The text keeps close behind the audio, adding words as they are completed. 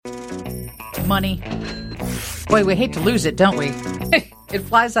money. Boy, we hate to lose it, don't we? It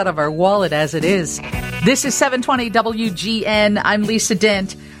flies out of our wallet as it is. This is 720 WGN. I'm Lisa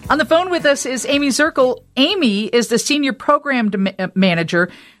Dent. On the phone with us is Amy Zirkle. Amy is the Senior Program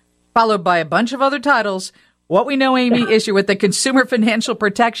Manager, followed by a bunch of other titles. What we know, Amy, is you're with the Consumer Financial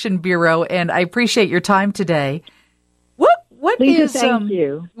Protection Bureau, and I appreciate your time today. What Lisa, is thank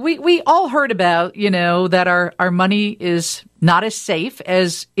you. We all heard about, that our money is not as safe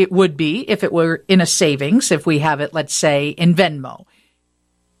as it would be if it were in a savings, if we have it, let's say, in Venmo.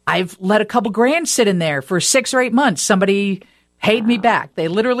 I've let a couple grand sit in there for 6 or 8 months. Somebody paid me back. They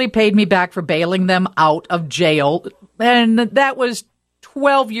literally paid me back for bailing them out of jail. And that was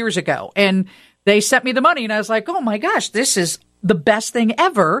 12 years ago. And they sent me the money and I was like, oh my gosh, this is the best thing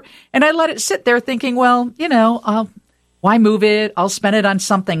ever. And I let it sit there thinking, well, why move it? I'll spend it on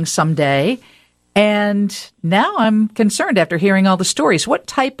something someday. And now I'm concerned after hearing all the stories. What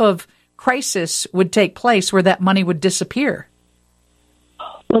type of crisis would take place where that money would disappear?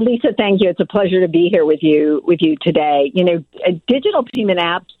 Well, Lisa, thank you. It's a pleasure to be here with you today. Digital payment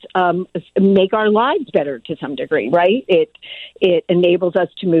apps make our lives better to some degree, right? It enables us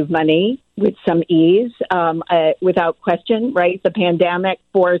to move money with some ease, without question, right? The pandemic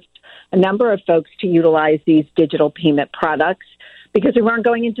forced a number of folks to utilize these digital payment products because we weren't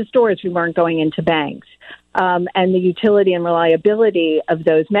going into stores, we weren't going into banks. And the utility and reliability of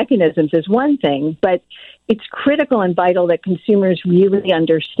those mechanisms is one thing, but it's critical and vital that consumers really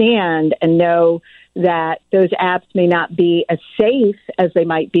understand and know that those apps may not be as safe as they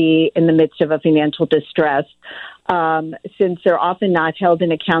might be in the midst of a financial distress, since they're often not held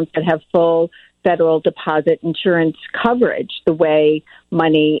in accounts that have full federal deposit insurance coverage the way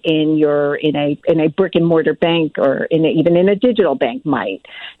money in a brick and mortar bank or even in a digital bank might.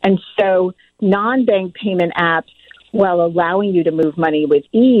 And so non-bank payment apps, while allowing you to move money with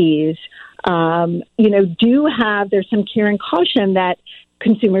ease, there's some care and caution that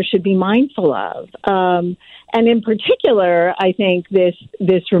consumers should be mindful of. And in particular, I think this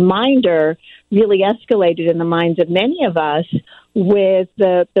reminder really escalated in the minds of many of us with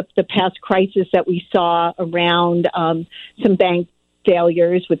the past crisis that we saw around some bank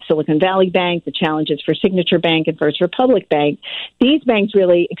failures with Silicon Valley Bank, the challenges for Signature Bank and First Republic Bank. These banks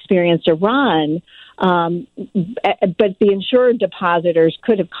really experienced a run, but the insured depositors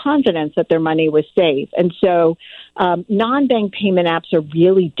could have confidence that their money was safe. And so non-bank payment apps are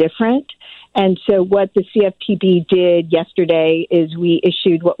really different. And so what the CFPB did yesterday is we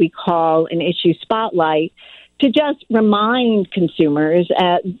issued what we call an issue spotlight to just remind consumers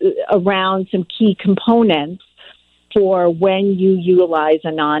around some key components for when you utilize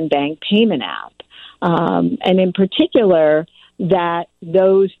a non-bank payment app. And in particular, that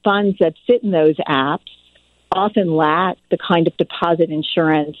those funds that sit in those apps often lack the kind of deposit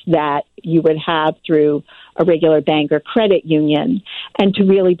insurance that you would have through a regular bank or credit union, and to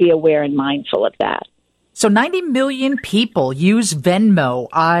really be aware and mindful of that. So 90 million people use Venmo.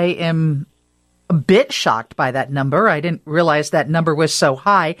 I am a bit shocked by that number. I didn't realize that number was so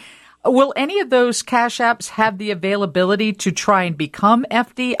high. Will any of those cash apps have the availability to try and become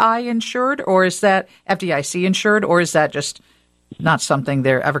FDIC insured, or is that just not something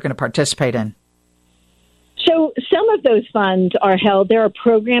they're ever going to participate in? So some of those funds are held. There are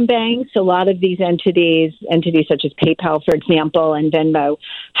program banks. A lot of these entities such as PayPal, for example, and Venmo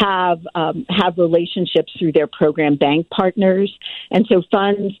have relationships through their program bank partners. And so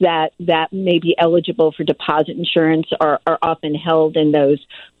funds that may be eligible for deposit insurance are often held in those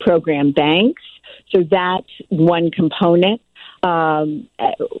program banks. So that's one component.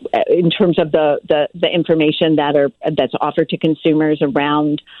 In terms of the information that's offered to consumers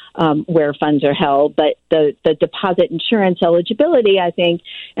around where funds are held, but the deposit insurance eligibility, I think,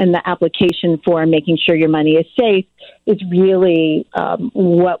 and the application for making sure your money is safe is really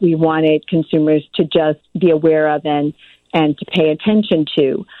what we wanted consumers to just be aware of and to pay attention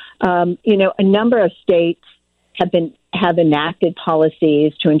to. A number of states have enacted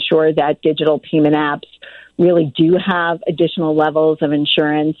policies to ensure that digital payment apps really do have additional levels of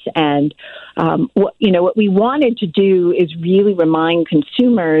insurance. And, what we wanted to do is really remind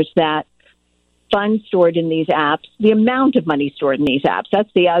consumers that funds stored in these apps, the amount of money stored in these apps, that's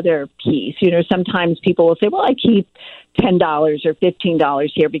the other piece. Sometimes people will say, well, I keep $10 or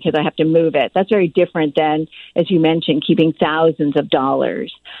 $15 here because I have to move it. That's very different than, as you mentioned, keeping thousands of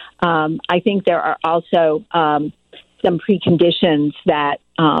dollars. I think there are also some preconditions that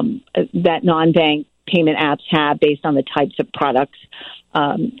non-bank payment apps have based on the types of products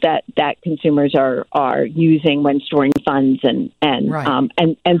that consumers are using when storing funds, and right.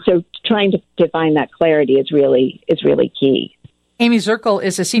 So trying to define that clarity is really key. Amy Zirkle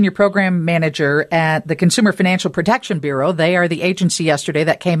is a senior program manager at the Consumer Financial Protection Bureau. They are the agency yesterday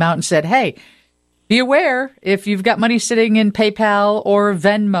that came out and said, hey, be aware if you've got money sitting in PayPal or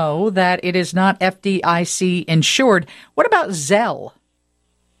Venmo that it is not FDIC insured. What about Zelle?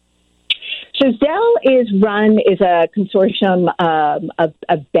 So Zelle is a consortium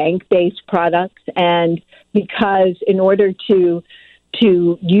of bank-based products, and because in order to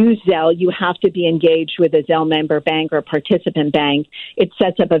use Zelle, you have to be engaged with a Zelle member bank or a participant bank. It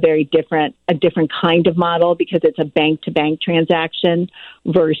sets up a different kind of model because it's a bank-to-bank transaction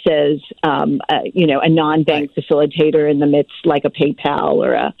versus a non-bank facilitator in the midst, like a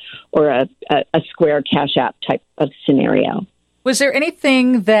PayPal or a Square Cash App type of scenario. Was there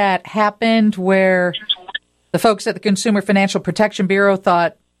anything that happened where the folks at the Consumer Financial Protection Bureau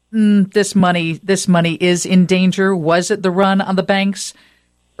thought, this money is in danger? Was it the run on the banks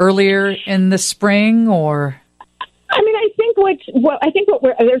earlier in the spring, or? I mean, I think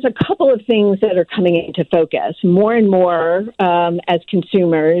there's a couple of things that are coming into focus more and more as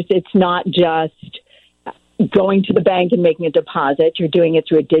consumers. It's not just going to the bank and making a deposit. You're doing it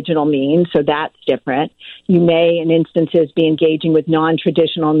through a digital means, so that's different. You may, in instances, be engaging with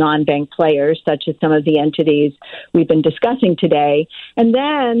non-traditional, non-bank players, such as some of the entities we've been discussing today. And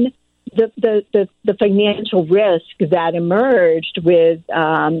then the financial risk that emerged with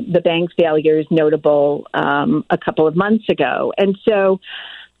the bank failures notable a couple of months ago. And so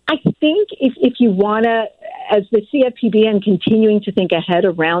I think if you want to, as the CFPB and continuing to think ahead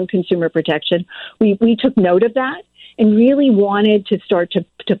around consumer protection, we took note of that and really wanted to start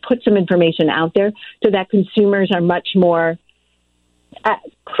to put some information out there so that consumers are much more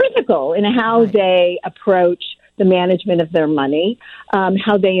critical in how they approach the management of their money,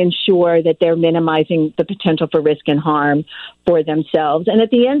 how they ensure that they're minimizing the potential for risk and harm for themselves. And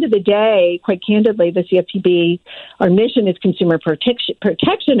at the end of the day, quite candidly, the CFPB, our mission is consumer protection.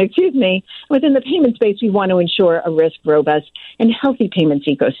 Within the payment space, we want to ensure a risk, robust, and healthy payments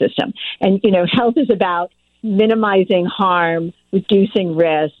ecosystem. And, health is about minimizing harm, reducing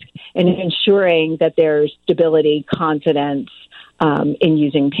risk, and ensuring that there's stability, confidence, in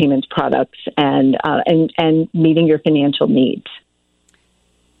using payments products and meeting your financial needs.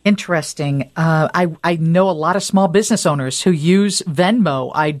 Interesting. I know a lot of small business owners who use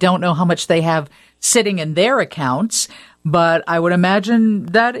Venmo. I don't know how much they have sitting in their accounts, but I would imagine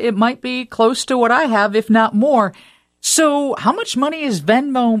that it might be close to what I have, if not more. So how much money is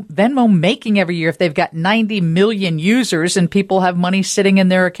Venmo making every year if they've got 90 million users and people have money sitting in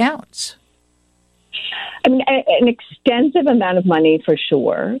their accounts? I mean, an extensive amount of money for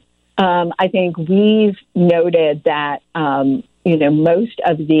sure. I think we've noted that, most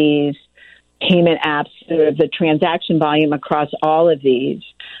of these payment apps, the transaction volume across all of these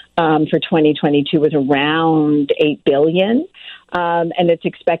for 2022 was around $8 billion. And it's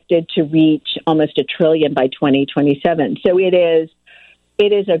expected to reach almost $1 trillion by 2027. So it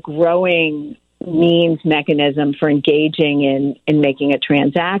is a growing means mechanism for engaging in making a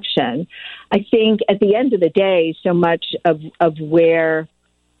transaction. I think at the end of the day, so much of where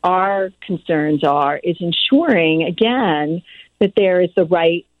our concerns are is ensuring, again, that there is the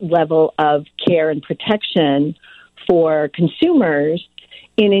right level of care and protection for consumers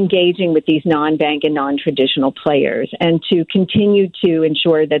in engaging with these non-bank and non-traditional players, and to continue to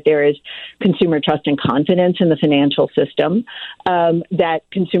ensure that there is consumer trust and confidence in the financial system, that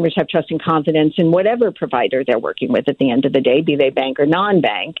consumers have trust and confidence in whatever provider they're working with at the end of the day, be they bank or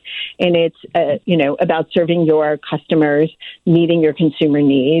non-bank. And it's, about serving your customers, meeting your consumer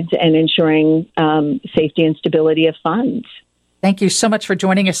needs, and ensuring safety and stability of funds. Thank you so much for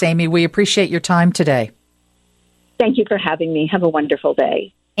joining us, Amy. We appreciate your time today. Thank you for having me. Have a wonderful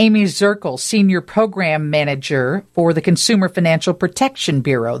day. Amy Zirkle, Senior Program Manager for the Consumer Financial Protection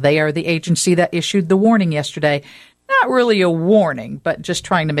Bureau. They are the agency that issued the warning yesterday. Not really a warning, but just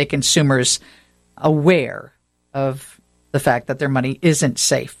trying to make consumers aware of the fact that their money isn't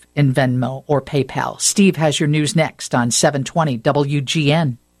safe in Venmo or PayPal. Steve has your news next on 720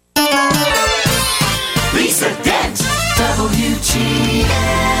 WGN. Lisa Dent, WGN.